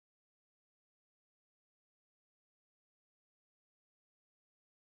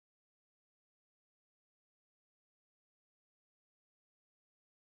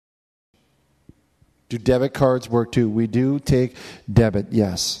Do debit cards work too? We do take debit,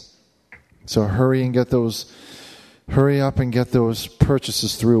 yes. So hurry up and get those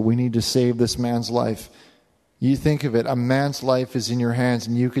purchases through. We need to save this man's life. You think of it, a man's life is in your hands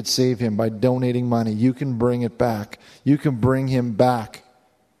and you could save him by donating money. You can bring it back. You can bring him back.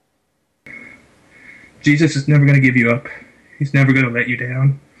 Jesus is never going to give you up. He's never going to let you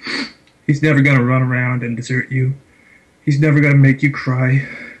down. He's never going to run around and desert you. He's never going to make you cry.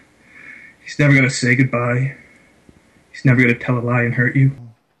 He's never going to say goodbye. He's never going to tell a lie and hurt you.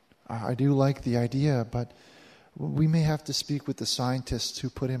 I do like the idea, but we may have to speak with the scientists who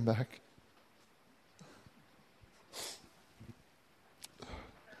put him back.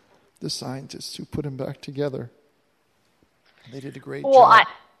 The scientists who put him back together. They did a great job. Well,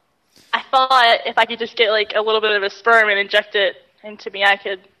 I thought if I could just get like a little bit of a sperm and inject it into me, I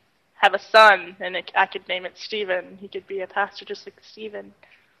could have a son, and I could name it Stephen. He could be a pastor just like Stephen.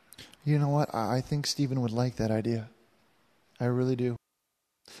 You know what? I think Stephen would like that idea. I really do.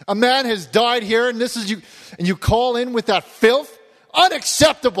 A man has died here, and this is you, and you call in with that filth?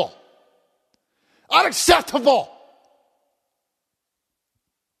 Unacceptable! Unacceptable!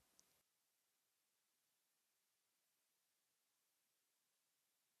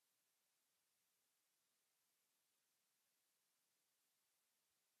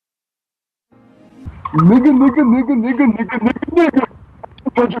 Nigga.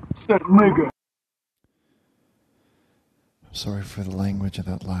 100% nigga. Sorry for the language of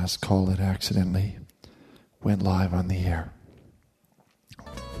that last call that accidentally went live on the air.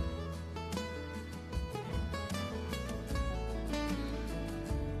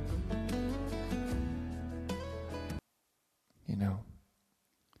 You know,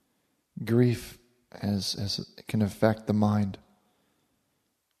 grief as it can affect the mind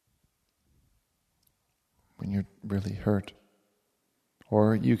when you're really hurt.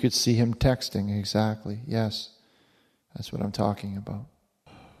 Or you could see him texting, exactly, yes. That's what I'm talking about.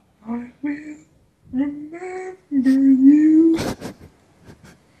 I will remember you.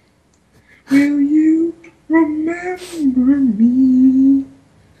 Will you remember me?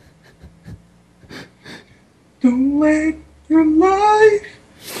 Don't let your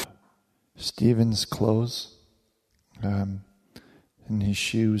life. Stephen's clothes, and his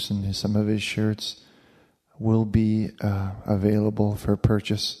shoes and some of his shirts will be available for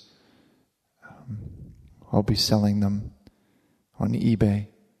purchase. I'll be selling them on eBay.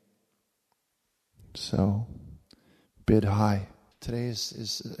 So, bid high. Today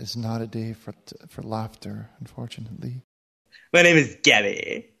is not a day for laughter, unfortunately. My name is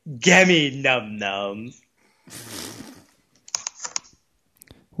Gabby. Gabby Num Nums.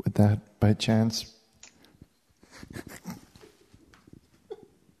 Would that, by chance...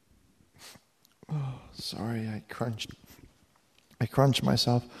 Oh, sorry, I crunched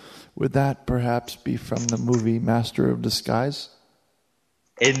myself. Would that perhaps be from the movie Master of Disguise?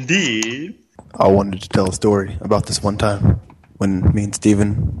 Indeed. I wanted to tell a story about this one time when me and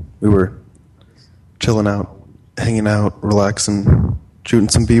Steven, we were chilling out, hanging out, relaxing, shooting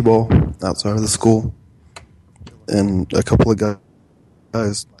some b-ball outside of the school. And a couple of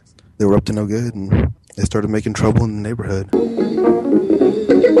guys, they were up to no good, and they started making trouble in the neighborhood.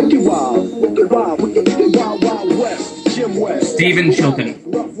 Stephen Chilton.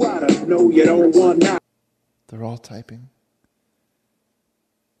 They're all typing.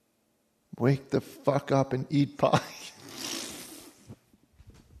 Wake the fuck up and eat pie.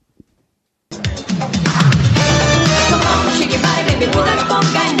 Come on, shake your body, baby, do that funk.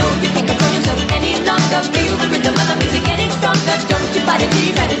 I know you can't control yourself any longer. Feel the rhythm of the music getting stronger. Don't you body,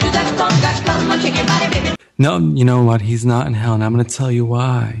 be ready to do that funk. Come on, shake your body, baby. No, you know what? He's not in hell, and I'm going to tell you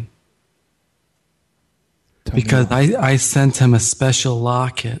why. Because I sent him a special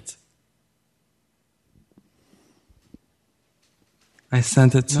locket. I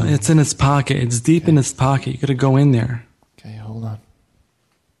sent it to him. It's in his pocket. It's deep in his pocket. You got to go in there. Okay, hold on.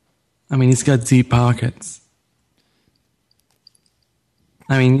 I mean, he's got deep pockets.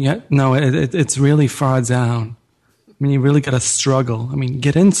 I mean, yeah, no, it's really far down. I mean, you really got to struggle. I mean,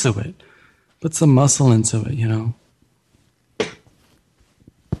 get into it. Put some muscle into it, you know.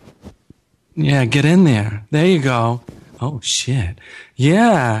 Yeah, get in there. There you go. Oh, shit.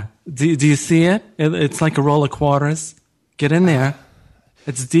 Yeah. Do you see it? It's like a roll of quarters. Get in there.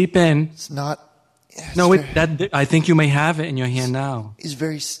 It's deep in. It's not... No, I think you may have it in your hand now. It's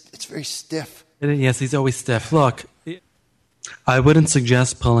very stiff. Yes, he's always stiff. Look, I wouldn't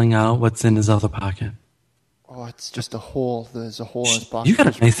suggest pulling out what's in his other pocket. Oh, it's just a hole. There's a hole in his pocket. You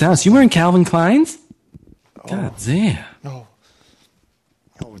got a nice house. You wearing Calvin Klein's? God damn. No,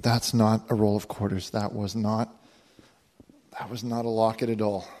 that's not a roll of quarters. That was not a locket at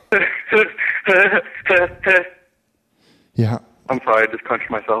all. Yeah. I'm sorry, I just punched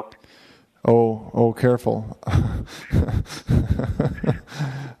myself. Oh, careful.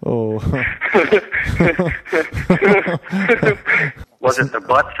 Oh. Was it the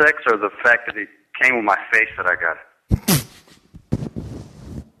butt sex or the fact that he came with my face that I got it?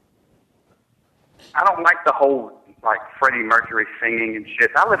 I don't like the whole, Freddie Mercury singing and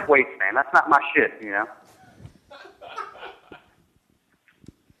shit. I lift weights, man. That's not my shit, you know?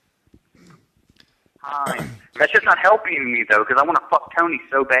 That's just not helping me, though, because I want to fuck Tony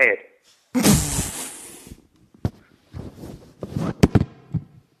so bad.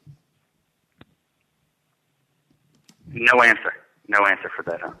 No answer. No answer for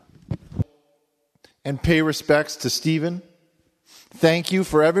that, huh? And pay respects to Stephen. Thank you.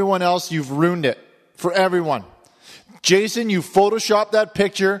 For everyone else, you've ruined it. For everyone. Jason, you photoshopped that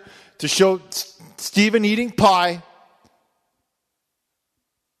picture to show Stephen eating pie.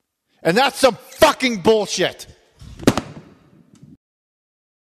 And that's some fucking bullshit.